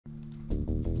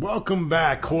Welcome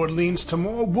back, Hordlings, to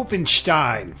more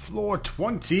Wolfenstein. Floor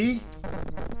 20.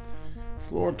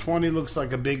 Floor 20 looks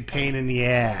like a big pain in the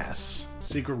ass.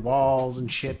 Secret walls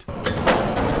and shit.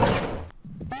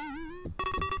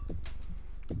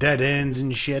 Dead ends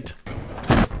and shit.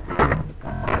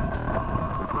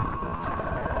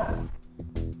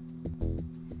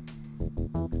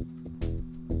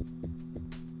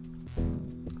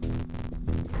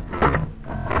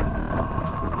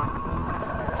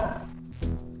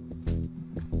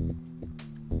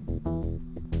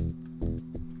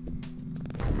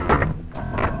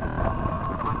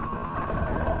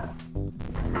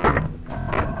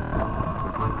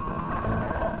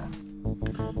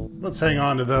 Let's hang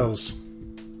on to those.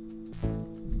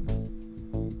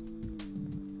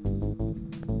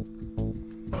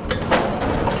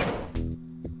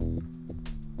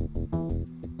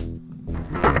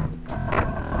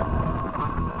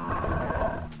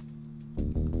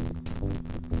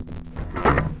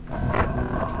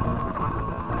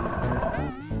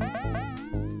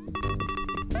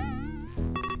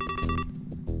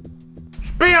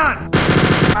 Beyond!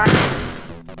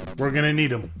 We're gonna need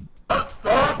them.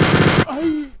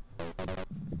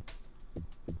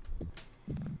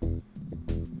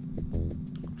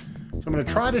 So I'm going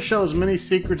to try to show as many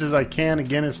secrets as I can.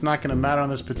 Again, it's not going to matter on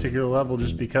this particular level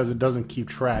just because it doesn't keep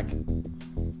track.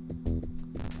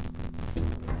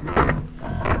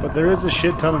 But there is a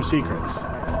shit ton of secrets.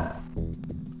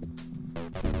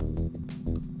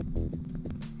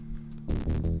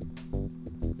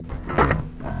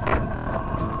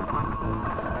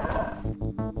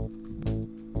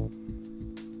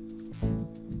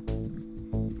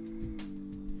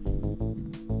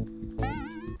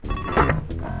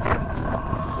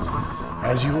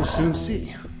 As you will soon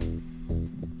see.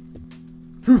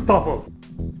 Papa!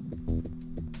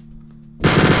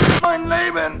 Mein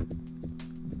Leben!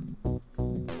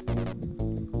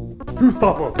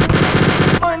 Papa!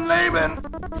 Mein Leben!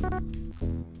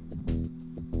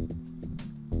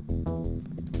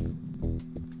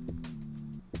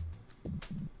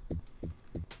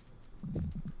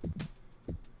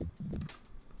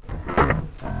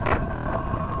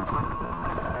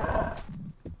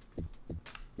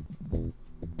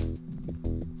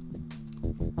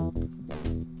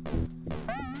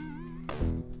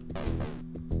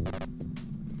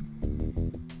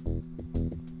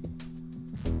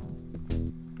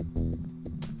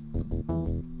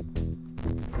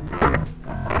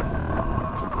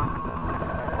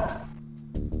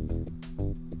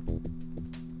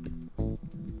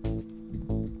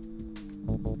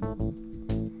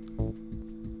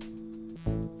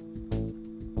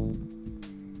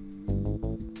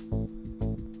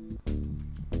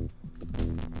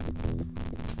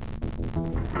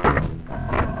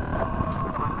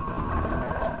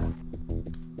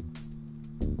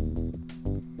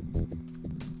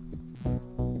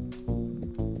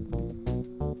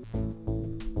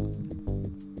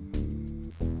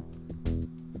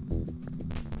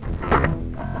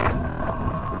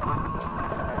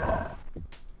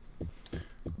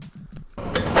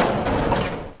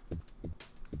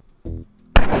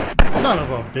 Son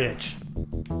of a bitch.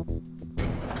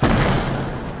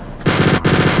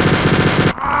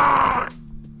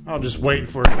 I'll just wait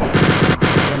for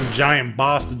some giant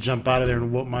boss to jump out of there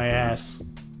and whoop my ass.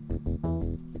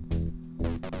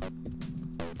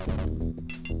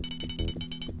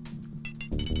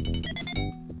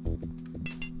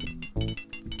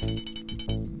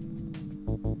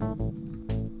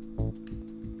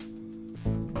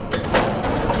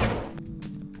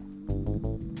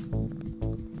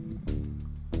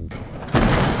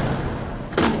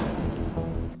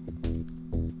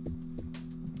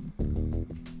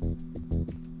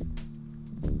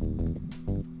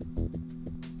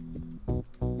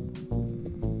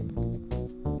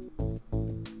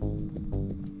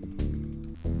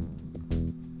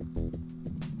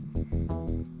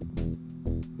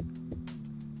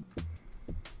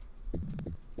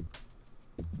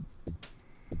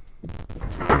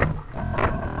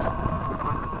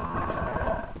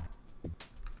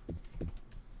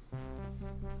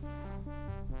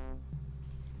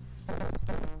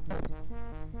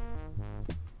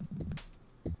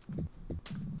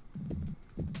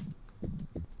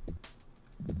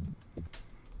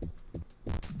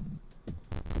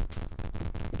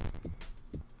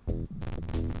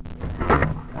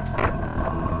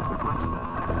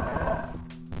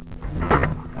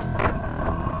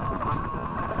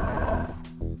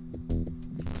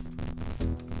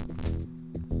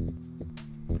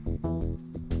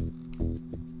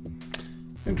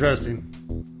 Interesting.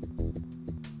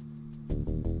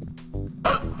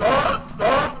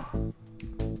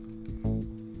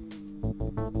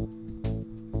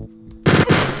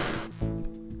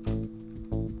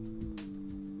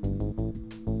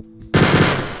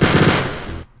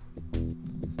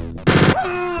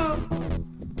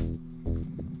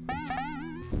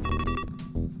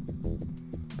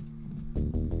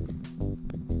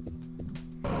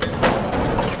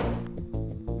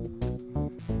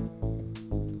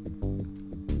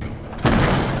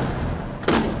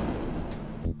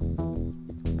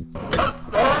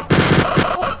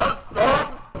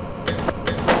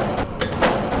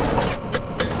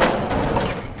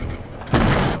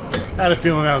 Had a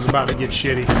feeling that was about to get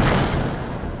shitty.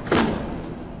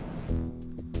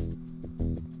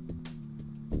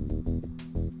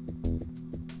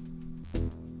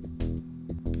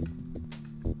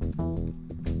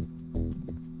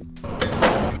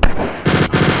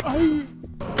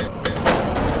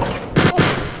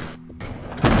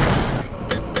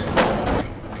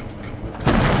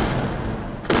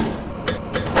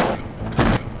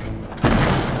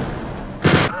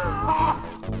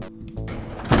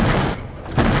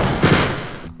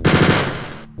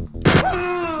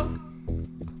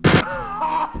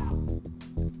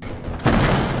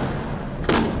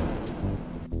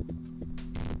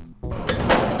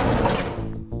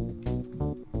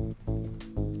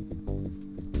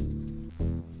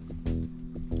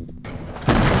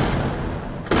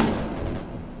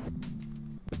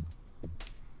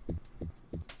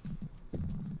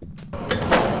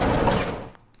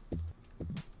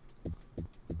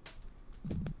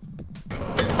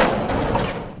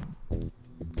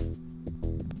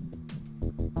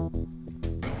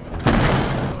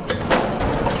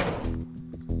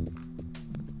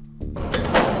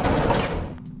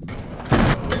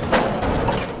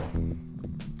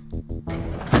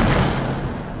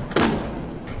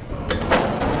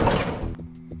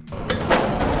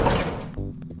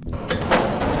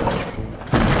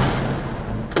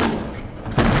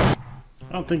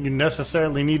 I don't think you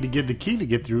necessarily need to get the key to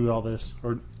get through all this,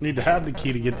 or need to have the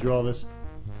key to get through all this.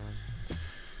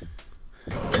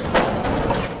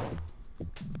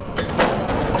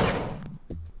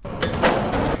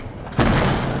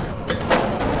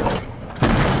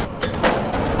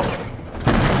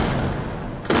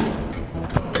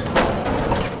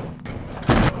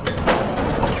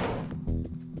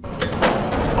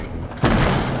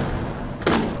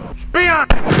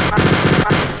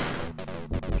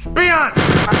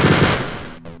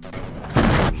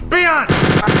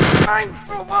 I'm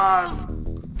so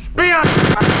on! Beyond!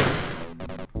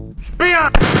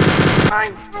 Beyond!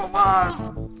 I'm so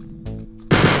on!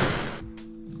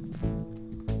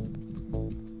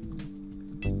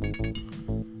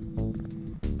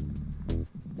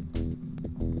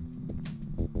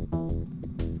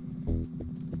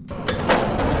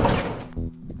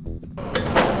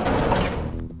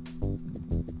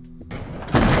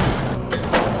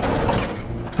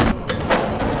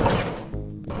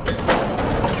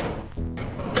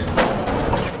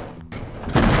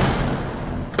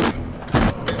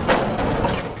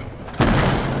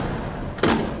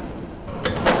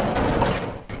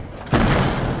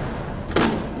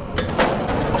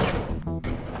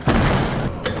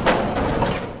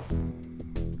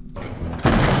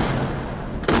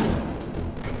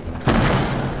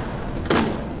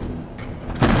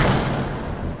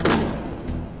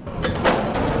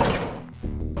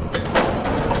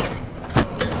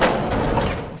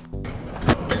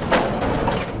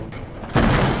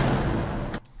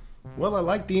 Well, I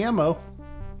like the ammo.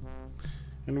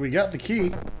 And we got the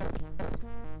key.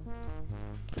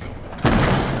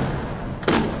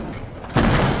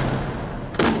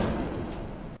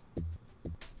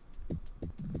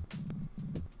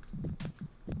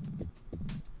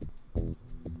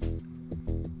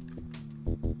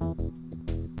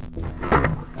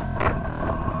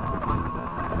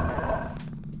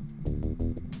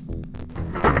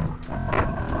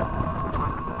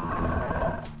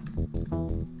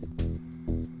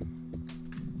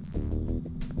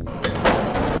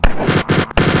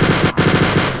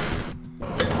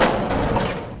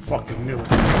 Fucking knew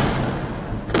it.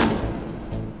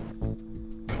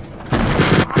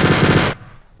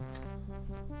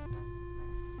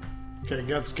 Okay,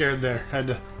 got scared there. Had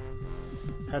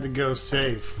to go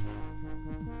save.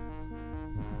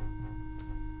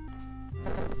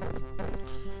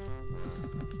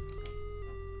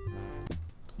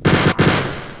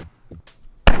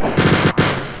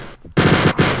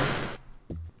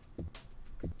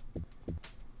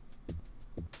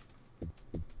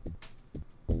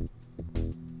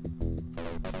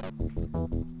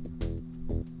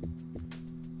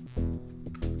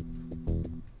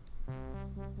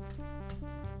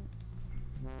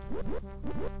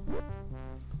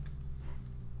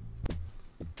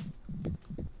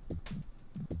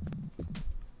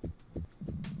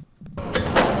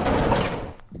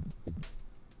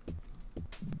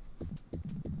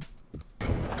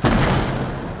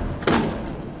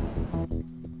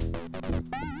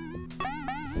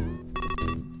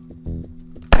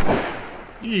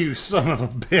 You son of a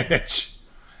bitch.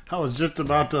 I was just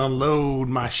about to unload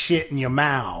my shit in your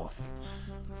mouth.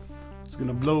 It's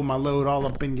gonna blow my load all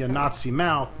up in your Nazi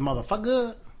mouth,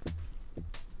 motherfucker.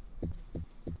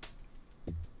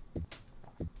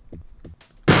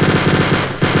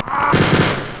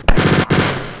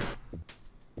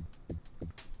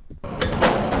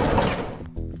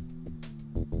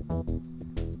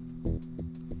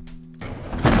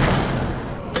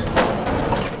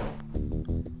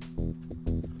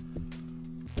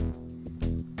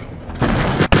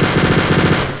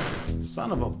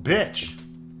 Son of a bitch.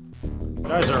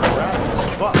 Guys are erratic as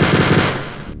fuck.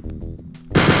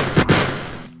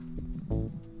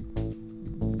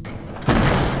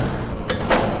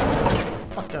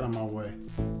 Fuck out of my way.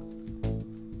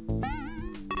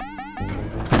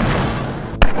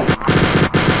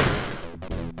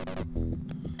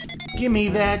 Give me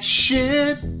that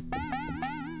shit.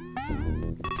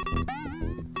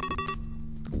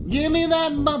 Give me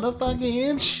that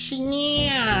motherfucking shit.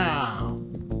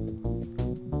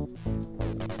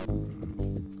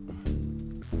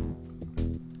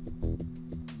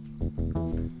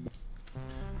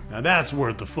 Now that's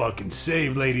worth the fucking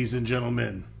save, ladies and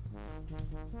gentlemen.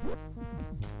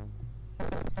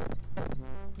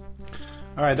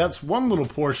 Alright, that's one little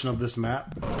portion of this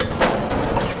map.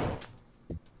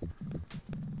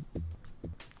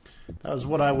 That was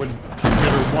what I would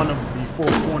consider one of the four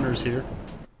corners here.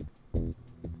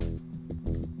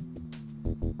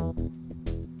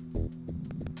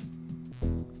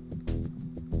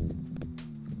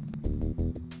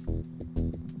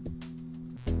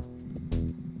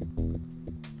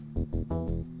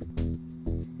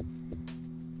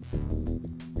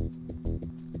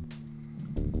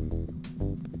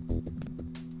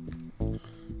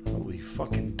 Holy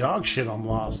fucking dog shit, I'm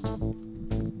lost.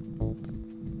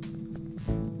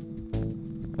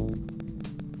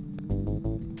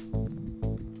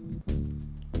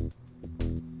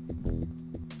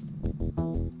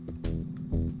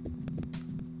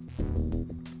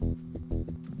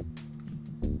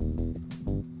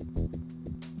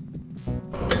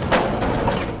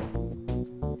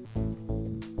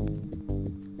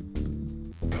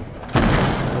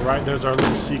 Alright, there's our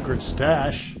little secret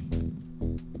stash.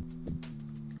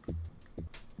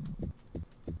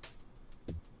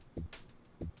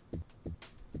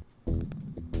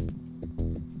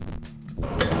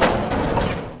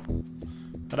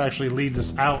 That actually leads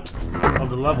us out of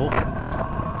the level.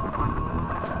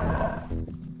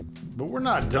 But we're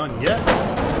not done yet.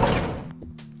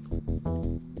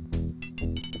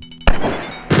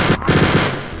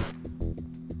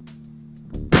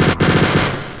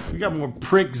 We got more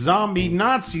prick zombie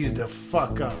Nazis to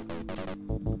fuck up.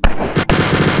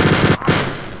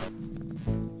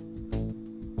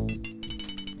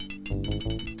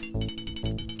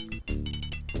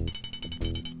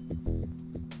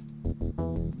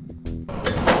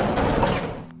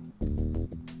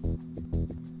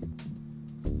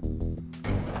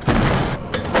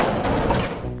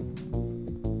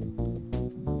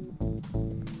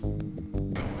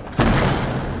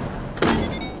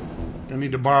 I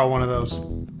need to borrow one of those.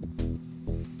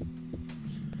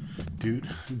 Doot,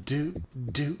 doot,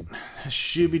 doot.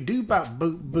 Shooby doo bop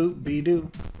boop boop be doo.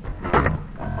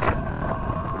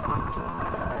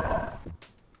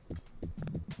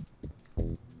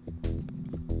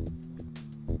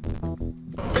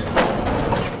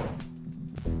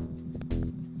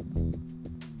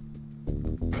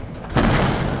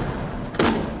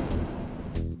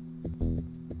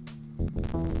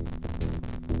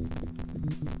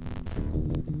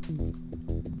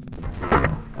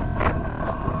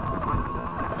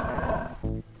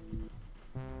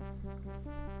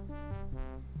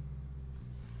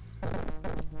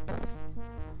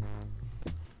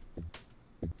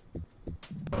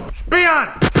 Beyond!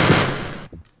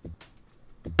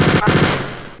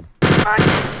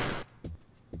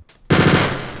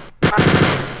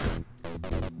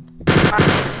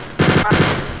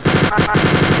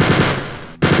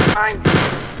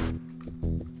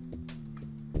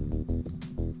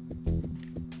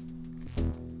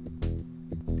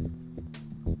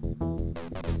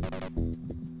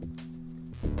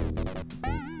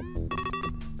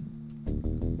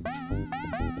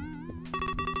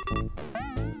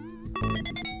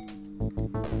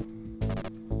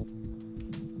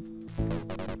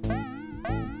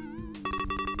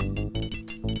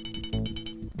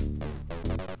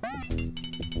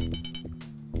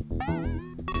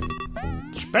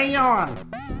 Spay on!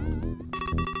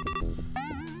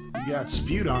 You got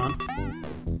spewed on.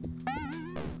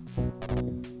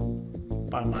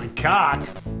 By my cock.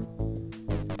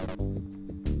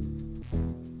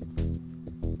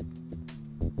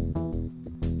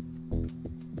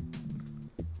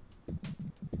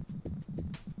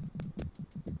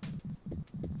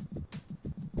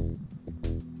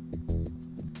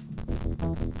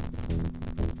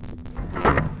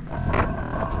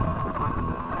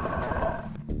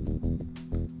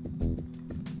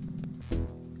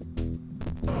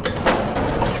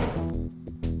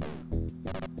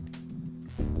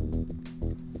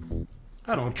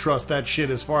 I don't trust that shit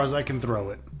as far as I can throw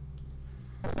it.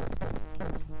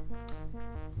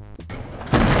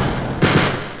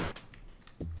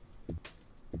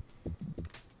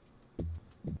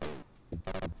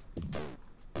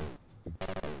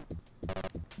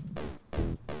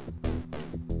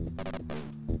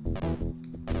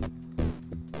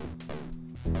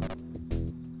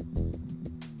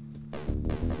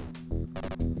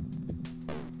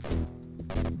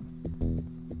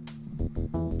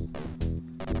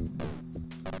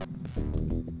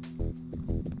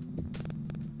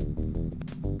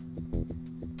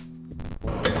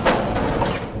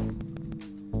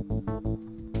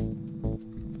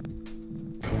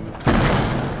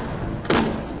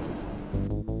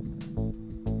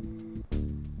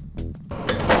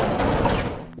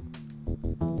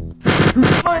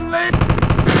 I'm late.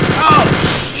 Oh,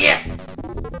 shit!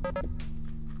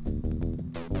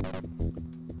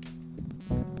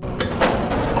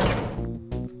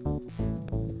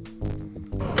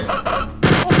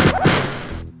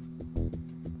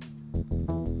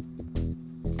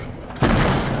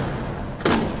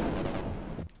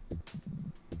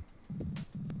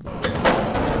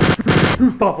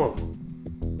 Papa.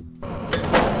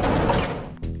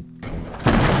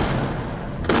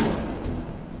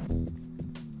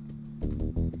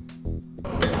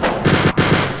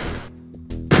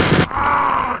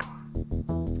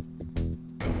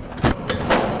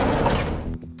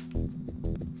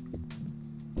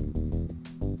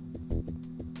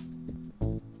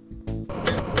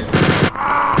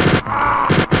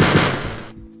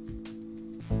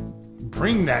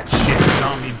 Bring that shit,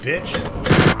 zombie bitch.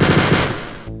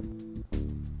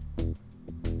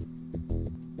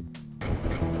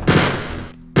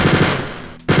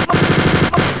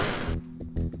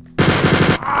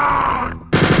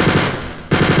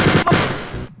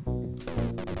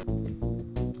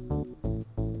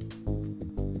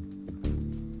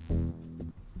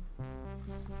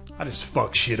 I just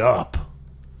fuck shit up.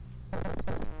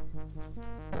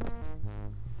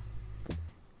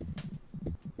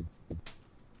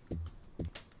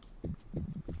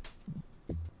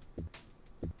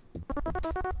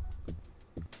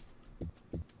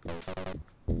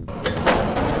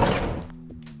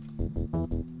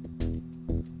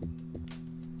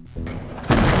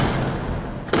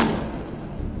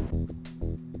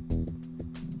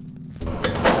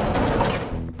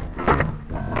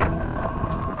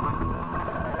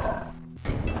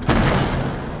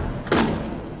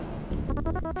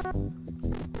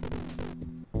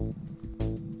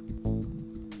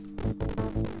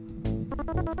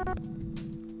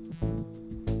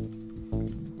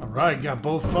 Alright, got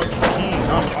both fucking keys.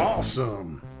 I'm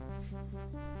awesome.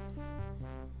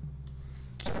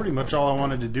 That's pretty much all I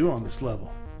wanted to do on this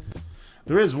level.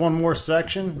 There is one more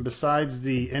section besides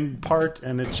the end part,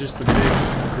 and it's just a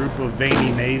big group of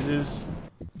veiny mazes.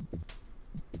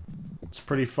 It's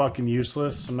pretty fucking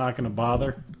useless. I'm not gonna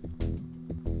bother.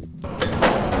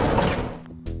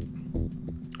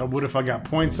 I would if I got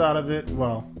points out of it.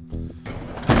 Well,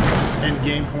 end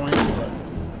game points, but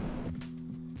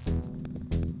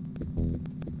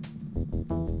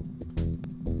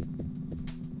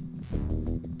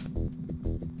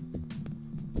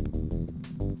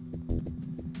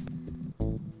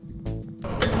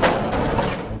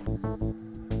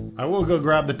I will go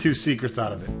grab the 2 secrets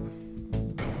out of it.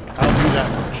 I'll do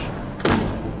that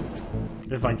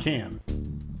much. If I can.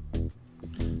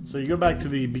 So you go back to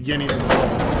the beginning of the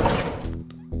level.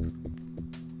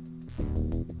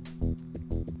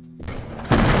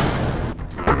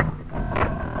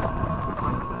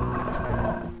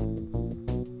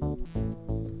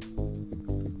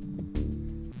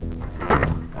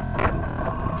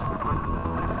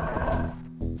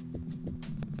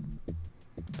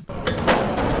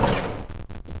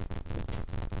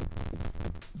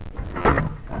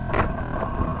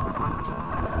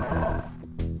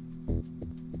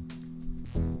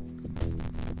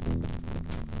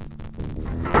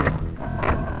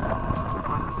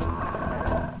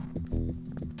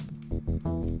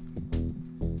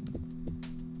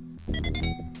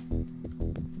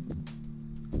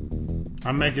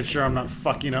 I'm making sure I'm not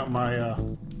fucking up my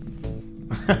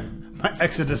my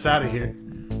exodus out of here.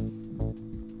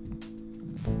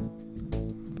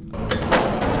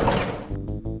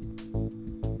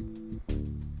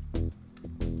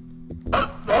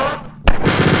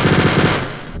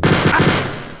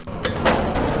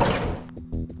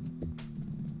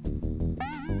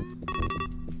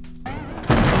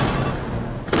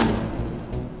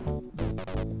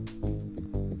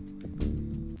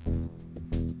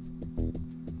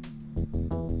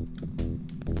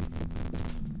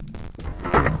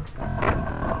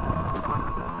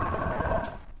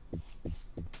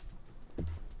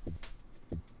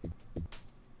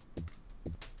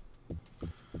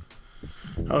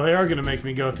 Oh, they are going to make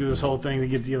me go through this whole thing to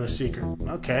get the other secret.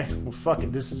 Okay, well, fuck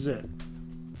it. This is it.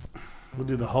 We'll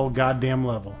do the whole goddamn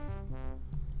level.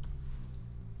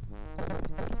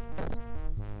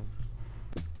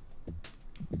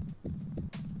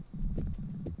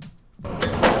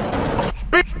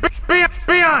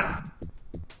 Beyond!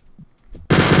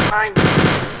 I'm...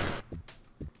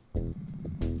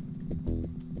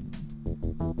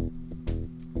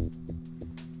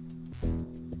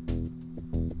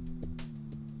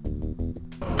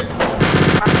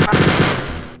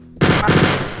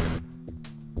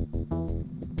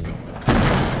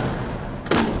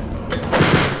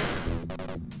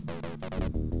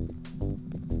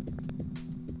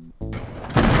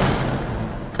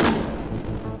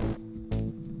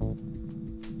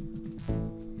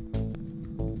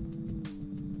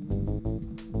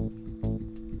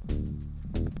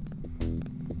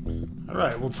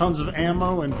 Alright, well, tons of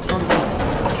ammo and tons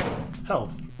of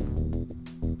health.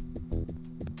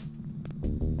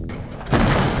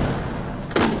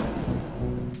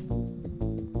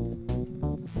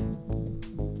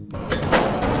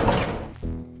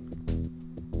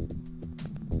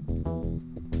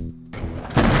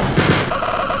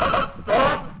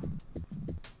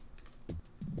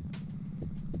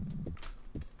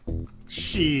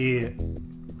 Shit.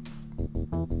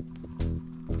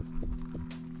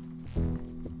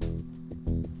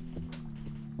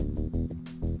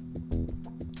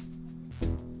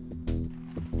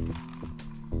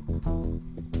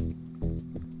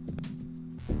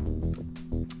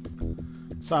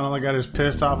 Sounded like I just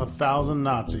pissed off 1,000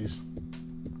 Nazis.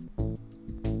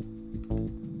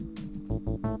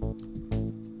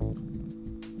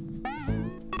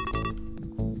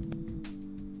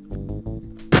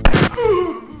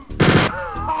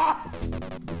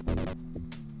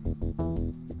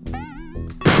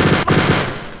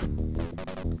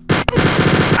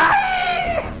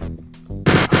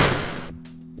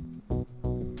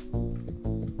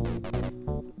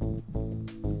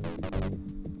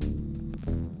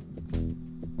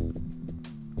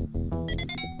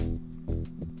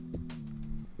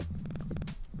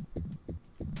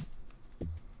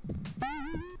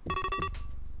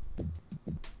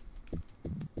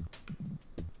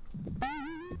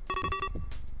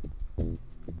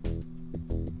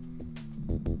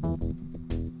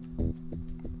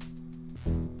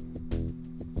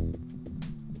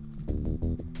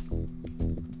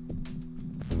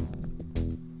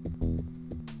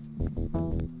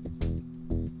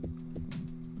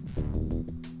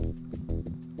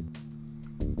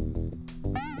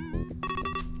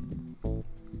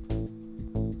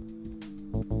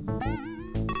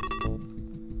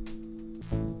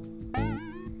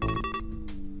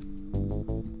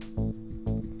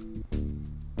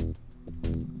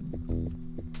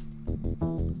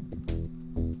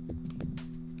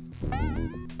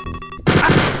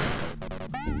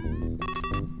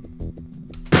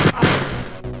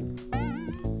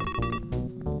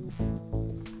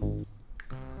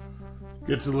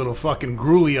 Gets a little fucking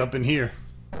gruely up in here.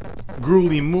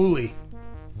 Gruely mooly.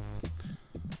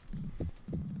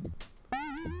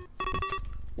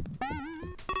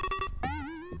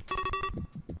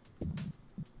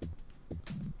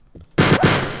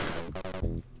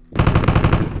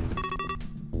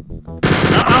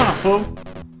 Fool.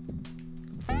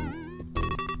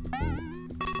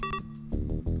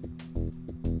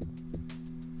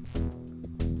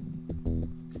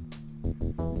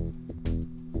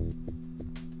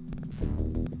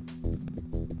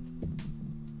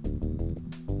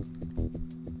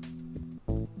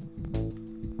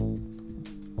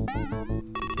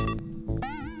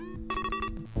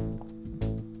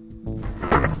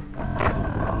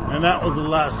 And that was the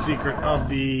last secret of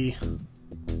the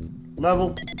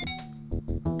level.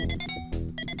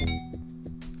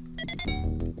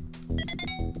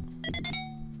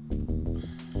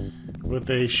 With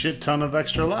a shit ton of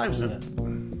extra lives in it.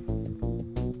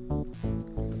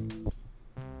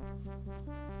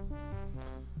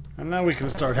 And now we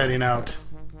can start heading out.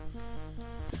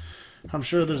 I'm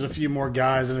sure there's a few more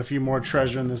guys and a few more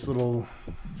treasure in this little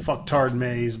fucktard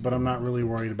maze, but I'm not really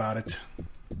worried about it.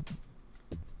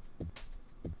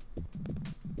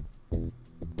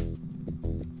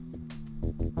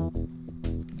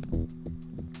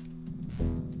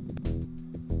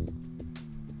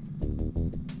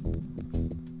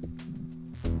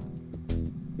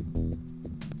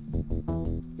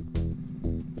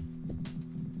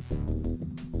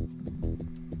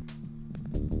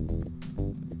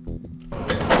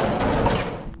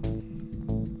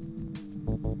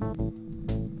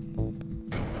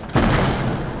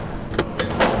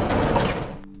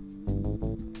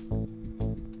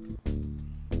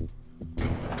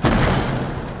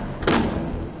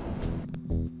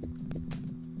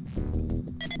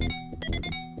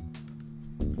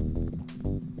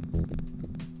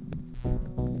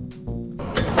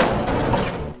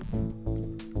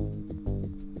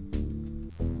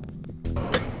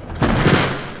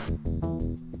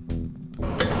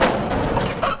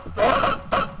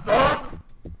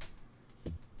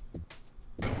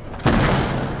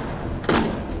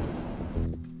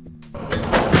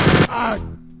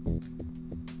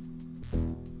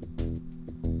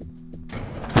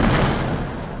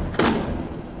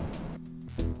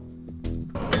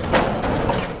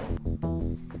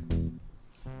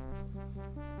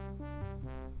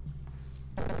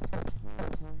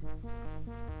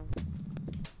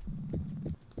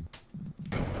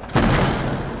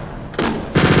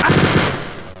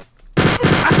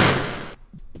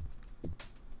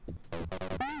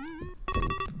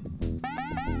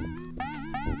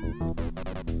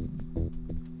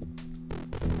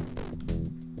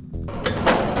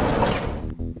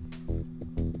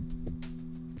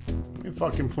 I ain't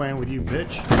fucking playing with you,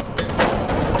 bitch.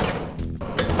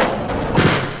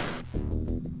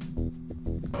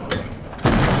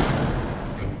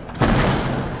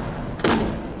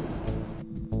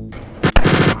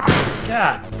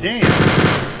 God damn.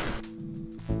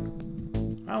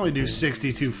 I only do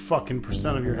 62 fucking %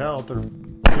 of your health or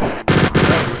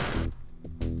whatever.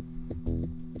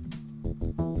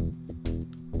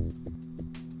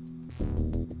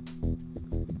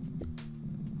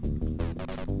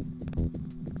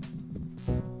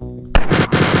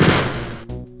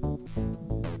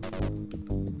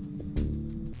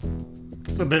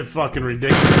 It's a bit fucking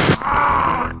ridiculous.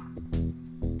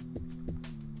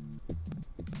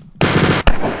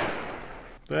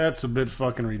 That's a bit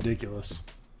fucking ridiculous.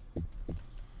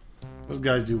 Those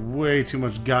guys do way too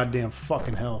much goddamn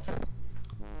fucking health.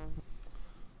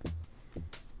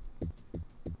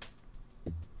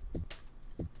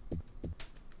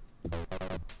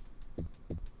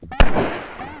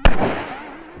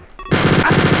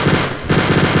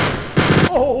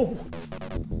 Oh!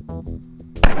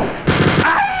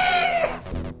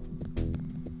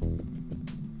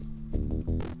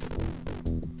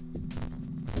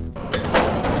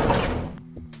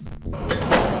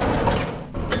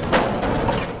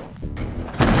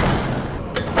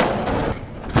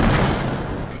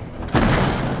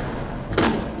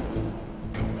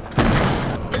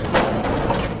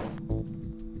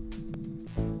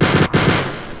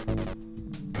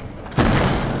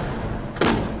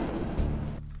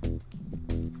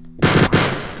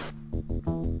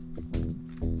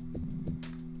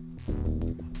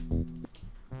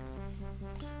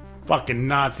 Fucking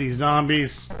Nazi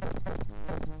zombies.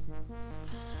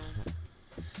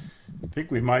 I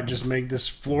think we might just make this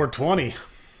floor 20.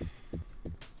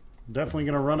 Definitely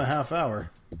gonna run a half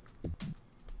hour.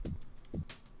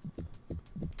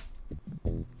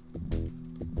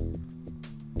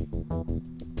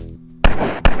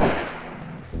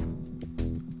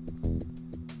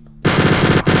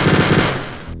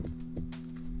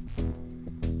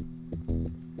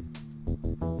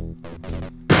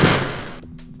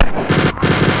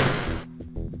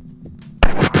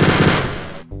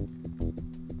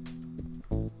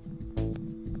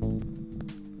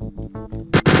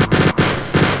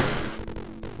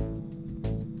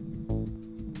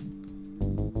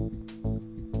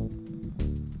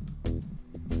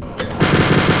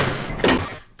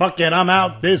 Fuck it, I'm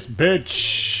out this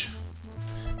bitch.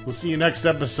 We'll see you next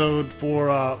episode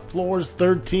for floors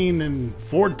 13 and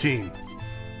 14.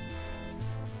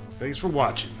 Thanks for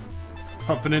watching.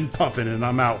 Huffing and puffing, and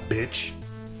I'm out, bitch.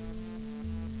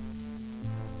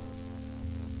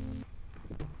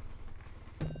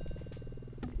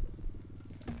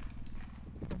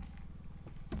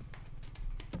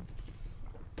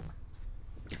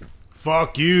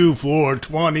 Fuck you, floor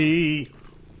 20.